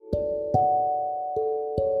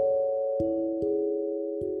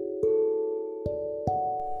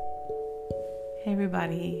Hey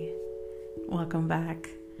everybody, welcome back.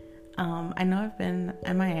 I know I've been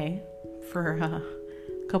MIA for a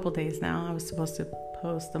couple days now. I was supposed to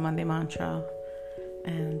post the Monday mantra,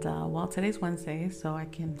 and today's Wednesday, so I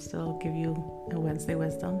can still give you a Wednesday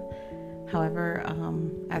wisdom. However,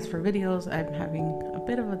 as for videos, I'm having a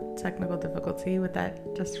bit of a technical difficulty with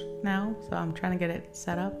that just now, so I'm trying to get it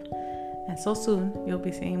set up. And so soon, you'll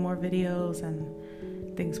be seeing more videos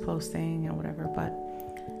and things posting and whatever, but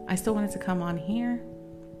I still wanted to come on here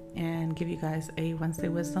and give you guys a Wednesday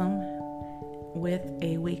wisdom with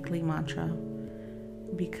a weekly mantra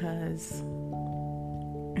because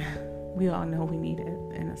we all know we need it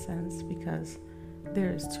in a sense, because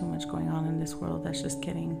there is too much going on in this world that's just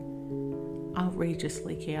getting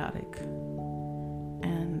outrageously chaotic.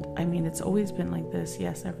 And I mean, it's always been like this.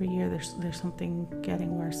 Yes, every year there's something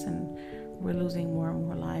getting worse and we're losing more and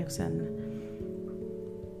more lives. And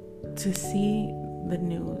to see the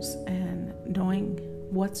news and knowing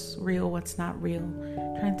what's real, what's not real,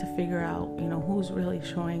 trying to figure out, who's really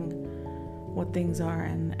showing what things are,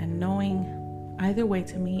 and knowing either way,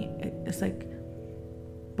 to me, it's like,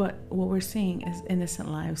 but what we're seeing is innocent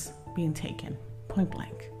lives being taken, point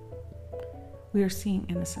blank. We are seeing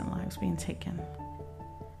innocent lives being taken,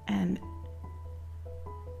 and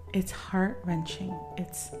it's heart-wrenching.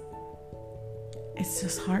 It's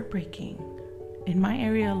just heartbreaking. In my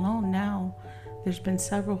area alone now, there's been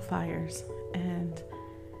several fires, and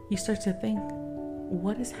you start to think,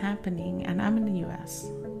 what is happening? And I'm in the U.S.,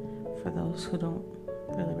 for those who don't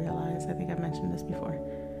really realize. I think I've mentioned this before.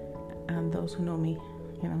 And those who know me,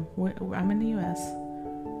 I'm in the U.S.,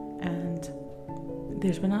 and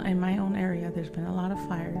there's been, in my own area, there's been a lot of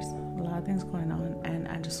fires, a lot of things going on, and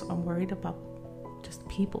I'm worried about just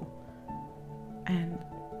people. And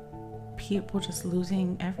people just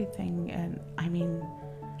losing everything. And I mean,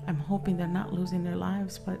 I'm hoping they're not losing their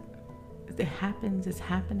lives, but it happens, it's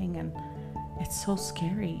happening, and it's so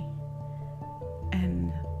scary.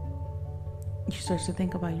 And you start to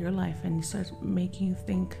think about your life, and you start making you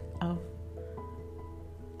think of,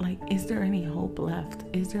 like, is there any hope left?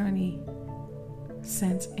 Is there any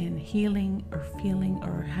sense in healing or feeling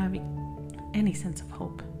or having any sense of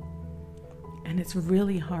hope? And it's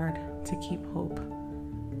really hard to keep hope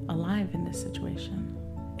alive in this situation,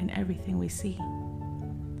 in everything we see.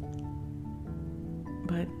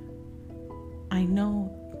 But I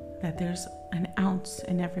know that there's an ounce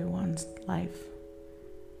in everyone's life,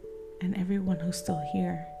 and everyone who's still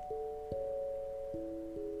here.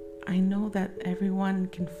 I know that everyone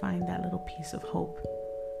can find that little piece of hope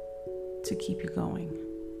to keep you going.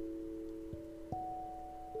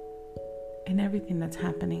 In everything that's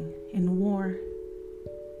happening, in war,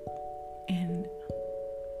 in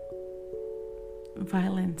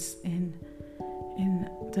violence, in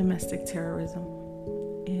domestic terrorism,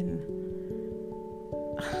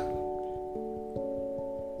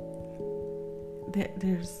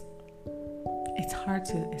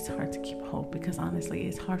 it's hard to keep hope, because honestly,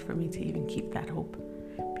 it's hard for me to even keep that hope,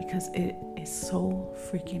 because it is so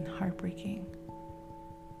freaking heartbreaking.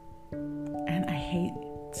 And I hate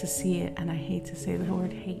to see it, and I hate to say the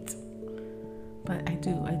word hate, but I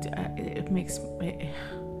do. It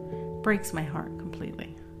breaks my heart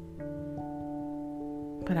completely.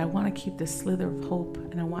 But I want to keep this slither of hope,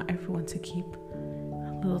 and I want everyone to keep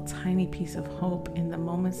a little tiny piece of hope in the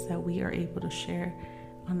moments that we are able to share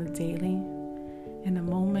on the daily, in a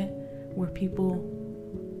moment where people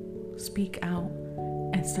speak out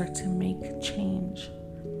and start to make change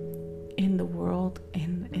in the world,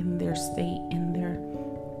 in their state, in their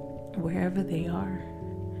wherever they are.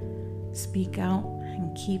 Speak out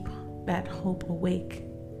and keep that hope awake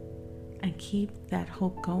and keep that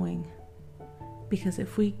hope going. Because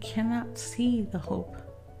if we cannot see the hope,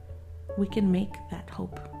 we can make that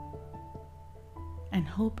hope. And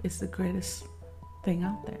hope is the greatest thing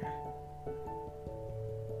out there.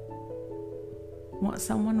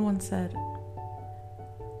 Someone once said,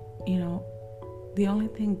 the only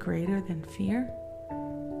thing greater than fear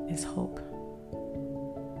is hope.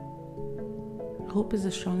 Hope is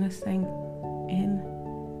the strongest thing in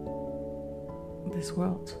this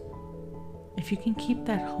world. If you can keep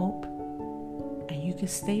that hope, and you can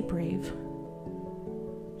stay brave,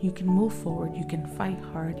 you can move forward, you can fight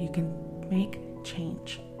hard, you can make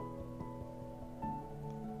change.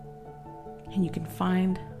 And you can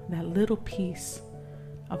find that little piece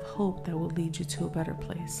of hope that will lead you to a better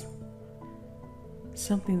place.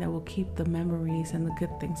 Something that will keep the memories and the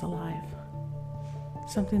good things alive.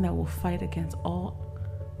 Something that will fight against all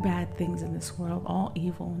bad things in this world, all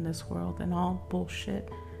evil in this world, and all bullshit.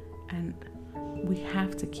 And we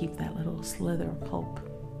have to keep that little slither of hope.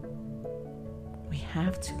 We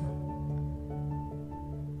have to.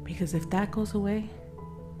 Because if that goes away,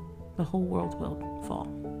 the whole world will fall.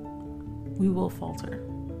 We will falter.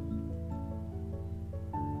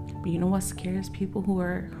 But you know what scares people who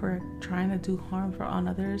are trying to do harm on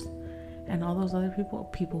others and all those other people?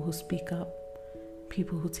 People who speak up,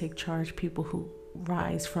 people who take charge, people who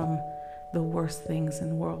rise from the worst things in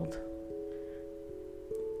the world.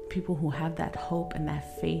 People who have that hope and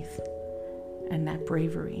that faith and that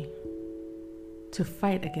bravery to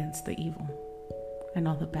fight against the evil and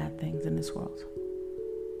all the bad things in this world.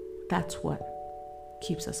 That's what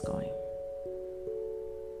keeps us going.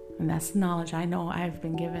 And that's knowledge. I know I've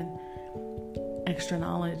been given extra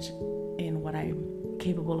knowledge in what I'm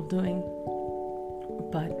capable of doing,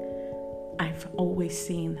 but I've always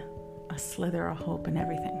seen a slither of hope in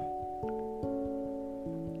everything.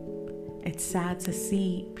 It's sad to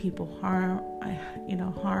see people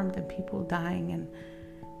harmed and people dying and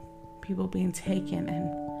people being taken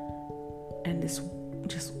and this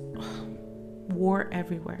just war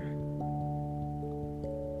everywhere.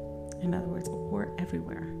 In other words, war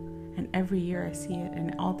everywhere. And every year I see it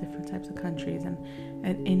in all different types of countries and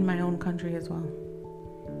in my own country as well.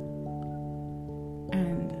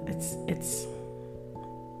 And it's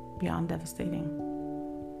beyond devastating.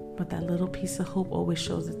 But that little piece of hope always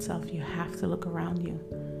shows itself. You have to look around you.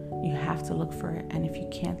 You have to look for it. And if you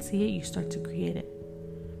can't see it, you start to create it.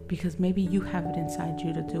 Because maybe you have it inside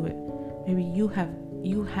you to do it. Maybe you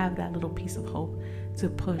have that little piece of hope to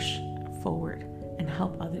push forward and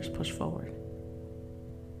help others push forward.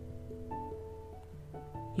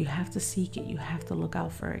 You have to seek it. You have to look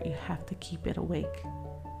out for it. You have to keep it awake.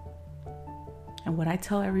 And what I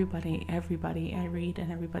tell everybody I read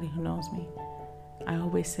and everybody who knows me, I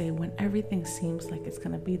always say, when everything seems like it's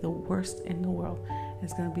going to be the worst in the world,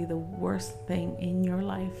 it's going to be the worst thing in your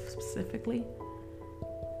life specifically,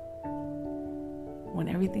 when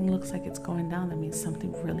everything looks like it's going down, that means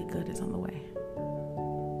something really good is on the way.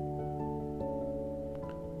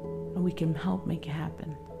 And we can help make it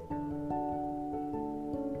happen.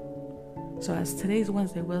 So as today's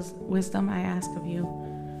Wednesday wisdom, I ask of you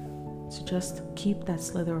to just keep that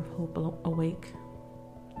slither of hope awake.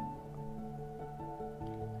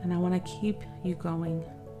 And I want to keep you going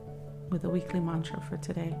with a weekly mantra for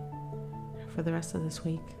today, for the rest of this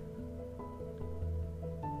week.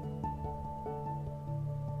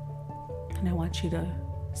 And I want you to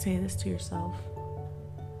say this to yourself.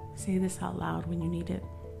 Say this out loud when you need it.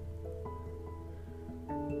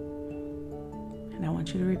 And I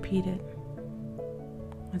want you to repeat it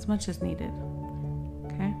as much as needed.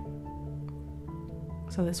 Okay?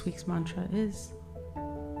 So this week's mantra is,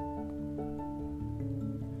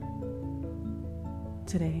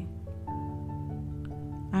 today,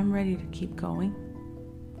 I'm ready to keep going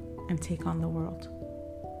and take on the world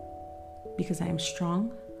because I am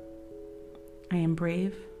strong, I am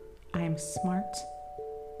brave, I am smart,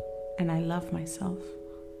 and I love myself,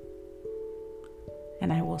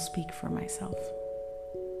 and I will speak for myself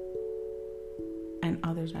and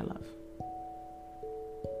others I love.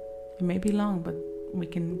 It may be long, but we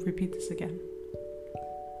can repeat this again.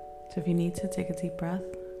 So if you need to, take a deep breath.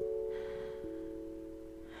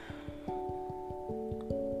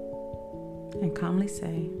 And calmly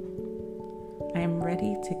say, I am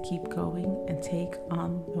ready to keep going and take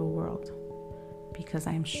on the world because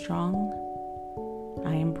I am strong,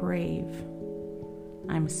 I am brave,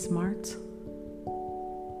 I'm smart,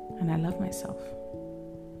 and I love myself.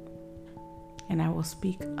 And I will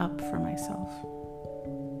speak up for myself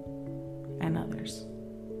and others.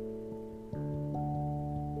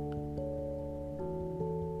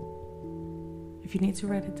 If you need to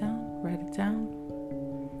write it down, write it down.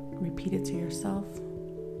 Repeat it to yourself.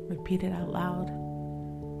 Repeat it out loud.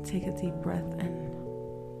 Take a deep breath and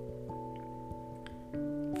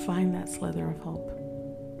find that slither of hope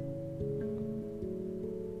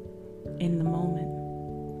in the moment.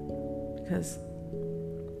 Because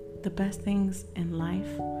the best things in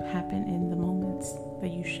life happen in the moments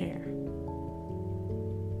that you share.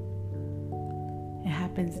 It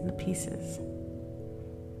happens in the pieces.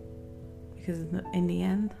 Because in the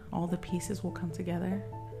end, all the pieces will come together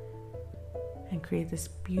and create this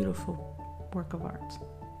beautiful work of art.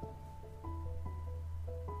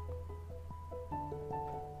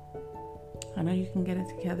 I know you can get it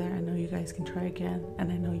together. I know you guys can try again.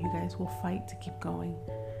 And I know you guys will fight to keep going.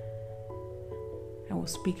 And will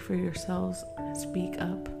speak for yourselves, speak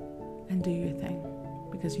up, and do your thing.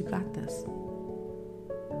 Because you got this.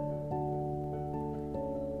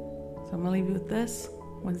 So I'm going to leave you with this.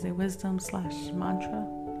 Wednesday Wisdom / mantra.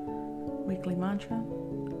 Weekly mantra.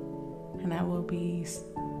 And I will be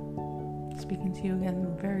speaking to you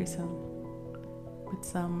again very soon with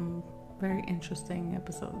some very interesting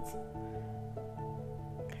episodes.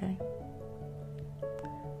 Okay.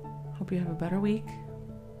 Hope you have a better week.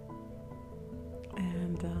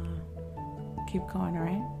 And keep going, all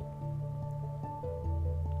right?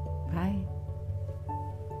 Bye.